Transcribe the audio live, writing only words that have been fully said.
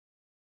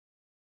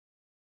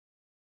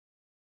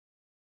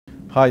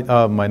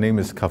Hi, my name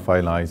is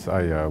Kafai Lai.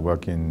 I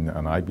work in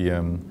an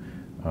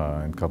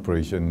IBM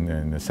Corporation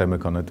in the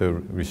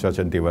Semiconductor Research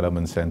and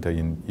Development Center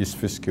in East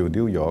Fishkill,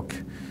 New York.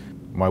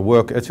 My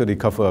work actually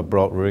covers a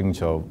broad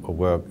range of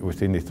work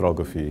within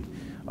lithography,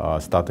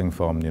 starting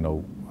from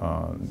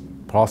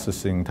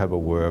processing type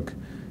of work,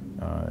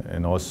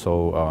 and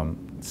also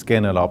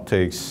scanner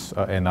optics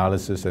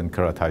analysis and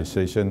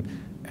characterization.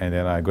 And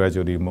then I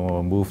gradually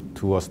moved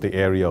towards the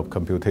area of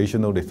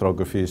computational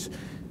lithographies,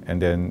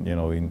 and then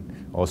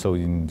also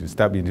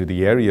step into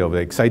the area of the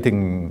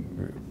exciting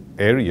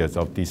areas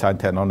of design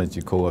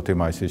technology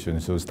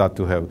co-optimization. So start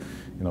to have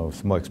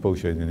small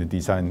exposure in the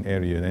design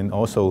area, and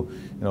also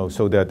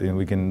so that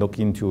we can look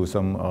into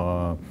some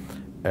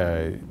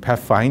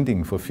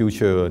pathfinding for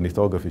future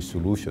lithography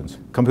solutions.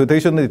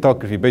 Computational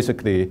lithography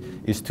basically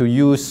is to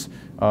use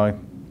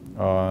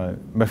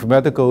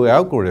mathematical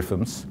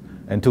algorithms,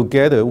 and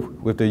together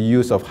with the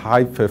use of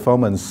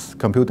high-performance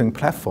computing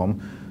platform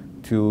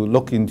to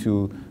look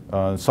into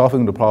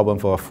solving the problem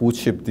for a full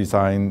chip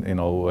design,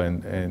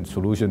 and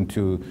solution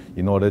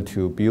in order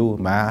to build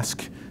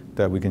mask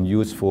that we can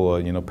use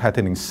for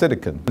patterning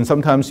silicon. And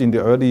sometimes in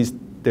the early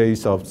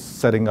days of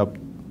setting up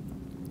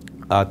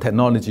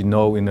technology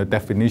node in the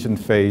definition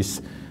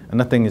phase,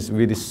 nothing is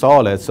really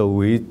solid.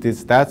 So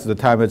that's the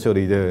time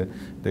actually the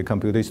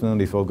computational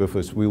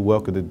lithographers will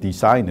work with the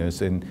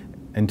designers, and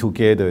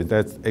together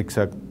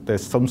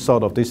there's some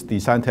sort of this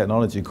design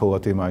technology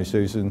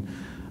co-optimization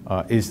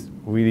is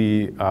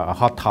really a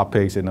hot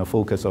topic and a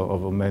focus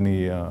of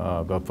many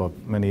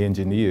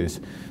engineers,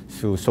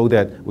 so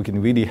that we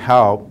can really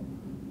help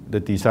the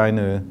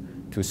designer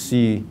to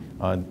see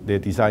the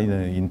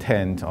designer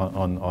intent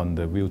on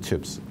the real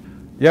chips.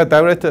 Yeah,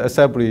 directed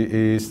assembly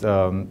is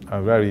a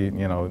very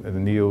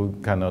new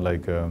kind of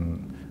like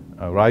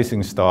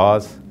rising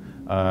stars,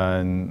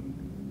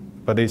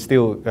 but it's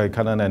still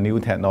kind of a new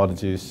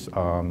technologies.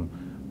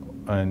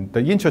 And the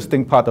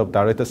interesting part of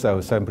directed cell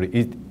assembly,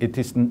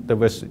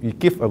 it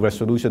gives a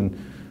resolution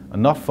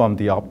not from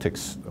the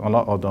optics,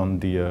 not on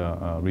the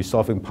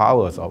resolving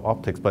powers of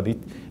optics, but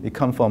it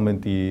comes from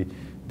the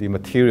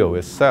material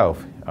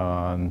itself.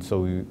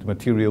 So the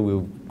material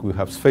will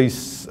have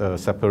phase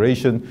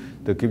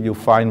separation to give you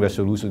fine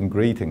resolution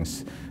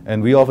gratings.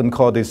 And we often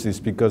call this is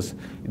because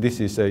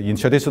this is in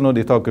traditional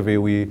lithography,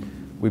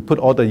 we put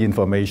all the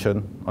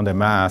information on the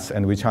mask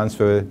and we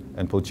transfer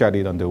and project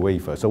it on the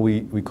wafer. So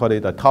we call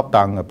it a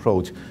top-down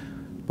approach.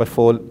 But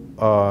for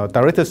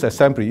directed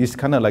assembly, it's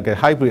kind of like a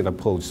hybrid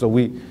approach. So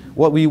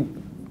what we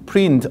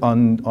print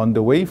on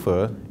the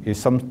wafer is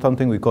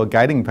something we call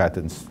guiding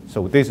patterns.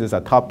 So this is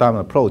a top-down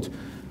approach.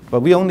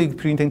 But we only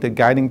printing the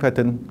guiding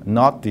pattern,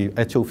 not the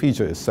actual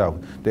feature itself.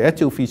 The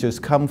actual features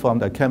come from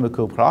the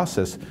chemical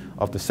process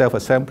of the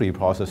self-assembly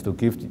process to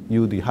give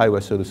you the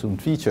high-resolution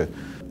feature.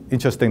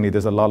 Interestingly,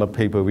 there's a lot of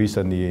paper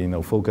recently,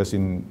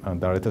 focusing on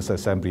directed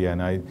assembly,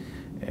 and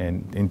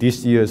in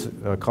this year's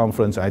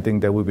conference, I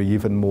think there will be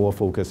even more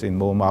focus in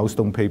more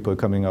milestone paper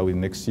coming out in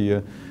next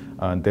year,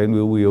 and then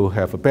we will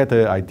have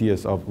better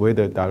ideas of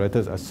whether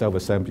directed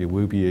self-assembly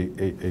will be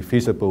a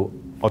feasible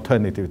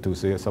alternative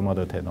to some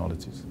other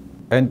technologies.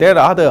 And there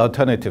are other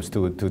alternatives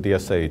to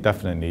DSA,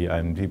 definitely,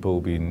 and people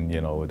been,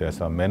 there's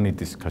many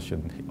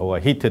discussion or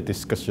a heated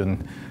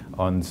discussion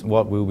on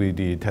what will be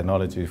the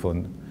technology for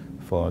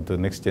the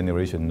next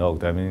generation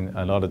node. I mean,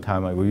 a lot of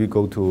time when we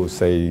go to,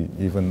 say,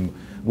 even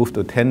move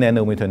to 10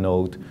 nanometer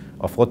node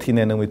or 14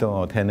 nanometer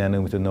or 10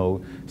 nanometer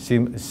node,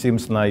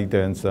 seems like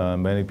there's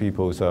many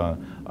people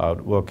are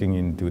working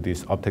into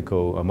this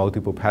optical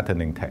multiple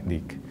patterning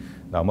technique.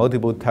 Now,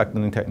 multiple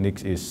patterning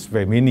techniques is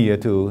familiar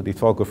to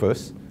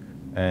lithographers,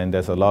 and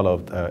there's a lot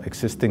of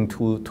existing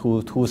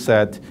tool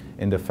set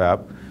in the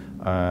fab.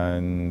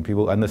 And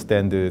people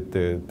understand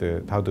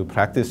how to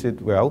practice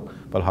it well,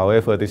 but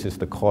however, this is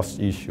the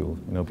cost issue.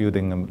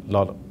 Building a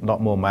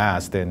lot more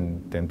mass than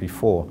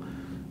before,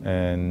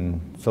 and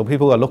so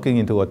people are looking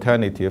into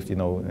alternatives.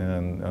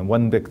 And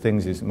one big thing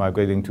is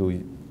migrating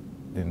to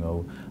 10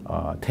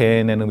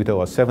 nanometer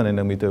or 7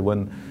 nanometer.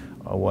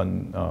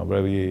 One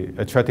very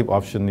attractive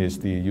option is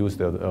the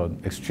use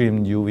of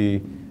extreme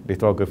UV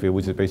lithography,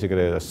 which is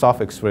basically a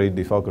soft X-ray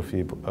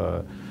lithography,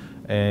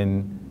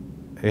 and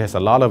it has a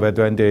lot of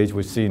advantage.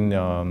 We've seen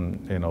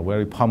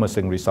very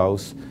promising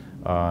results.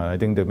 I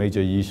think the major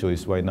issue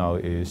is right now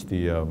is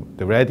the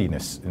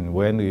readiness, and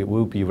when it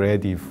will be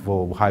ready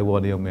for high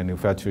volume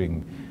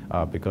manufacturing,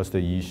 because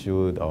the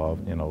issue of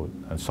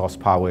source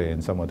power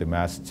and some of the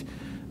mass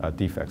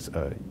defects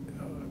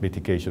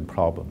mitigation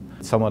problem.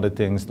 Some other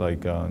things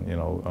like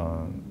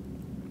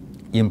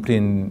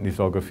in-plane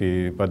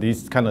lithography, but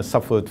it's kind of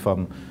suffered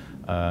from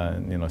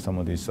some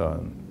of these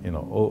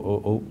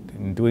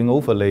doing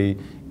overlay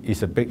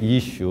is a big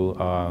issue.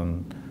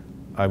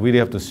 I really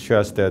have to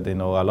stress that a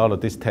lot of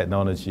this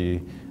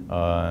technology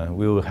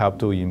will help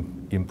to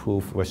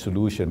improve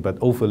resolution, but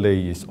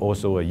overlay is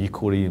also an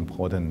equally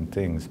important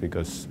thing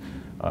because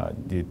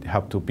it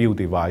helps to build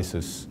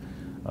devices.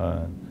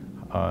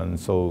 And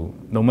so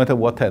no matter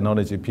what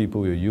technology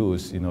people will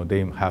use,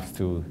 they have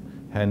to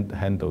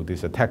handle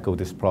this, tackle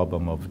this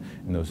problem of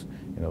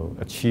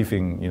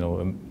achieving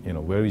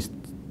very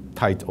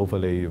tight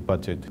overlay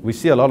budget. We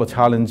see a lot of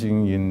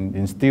challenging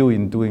in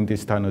doing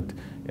this kind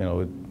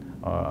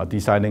of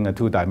designing a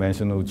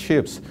two-dimensional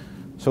chips.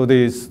 So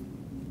there's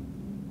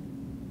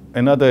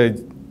another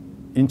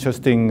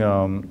interesting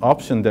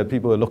option that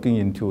people are looking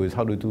into is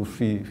how to do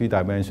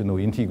three-dimensional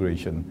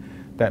integration.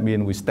 That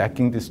means we're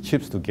stacking these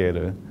chips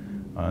together,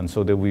 and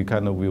so that we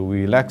kind of will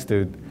relax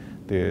the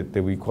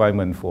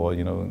requirement for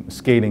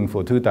scaling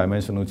for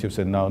two-dimensional chips.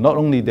 And now not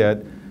only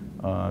that,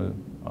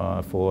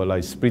 for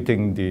like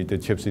splitting the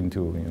chips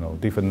into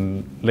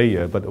different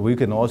layers, but we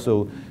can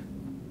also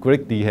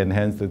greatly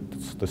enhance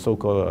the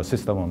so-called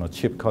system on a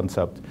chip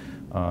concept.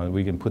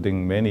 We can put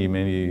in many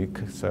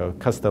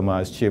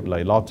customized chips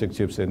like logic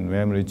chips and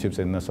memory chips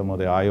and some of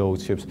the I/O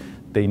chips.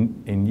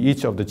 In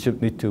each of the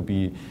chips need to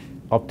be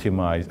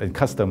optimized and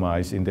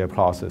customized in their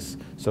process.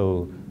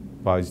 So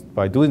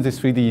by doing this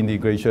 3D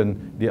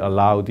integration, they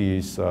allow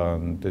these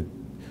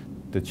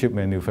the chip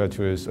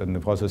manufacturers and the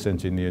process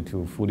engineer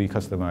to fully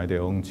customize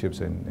their own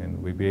chips,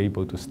 and we'll be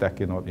able to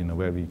stack it up in a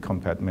very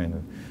compact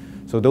manner.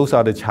 So those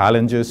are the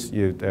challenges,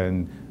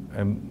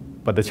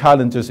 but the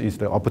challenges is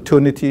the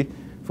opportunity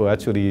for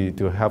actually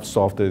to help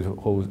solve the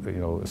whole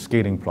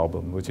scaling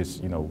problem, which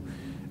is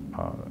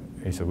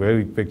it's a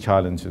very big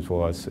challenge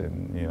for us,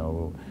 and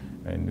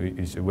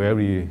it's a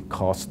very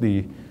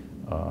costly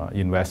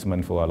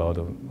investment for a lot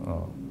of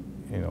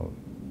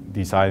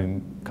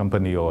design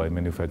company or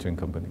manufacturing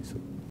companies.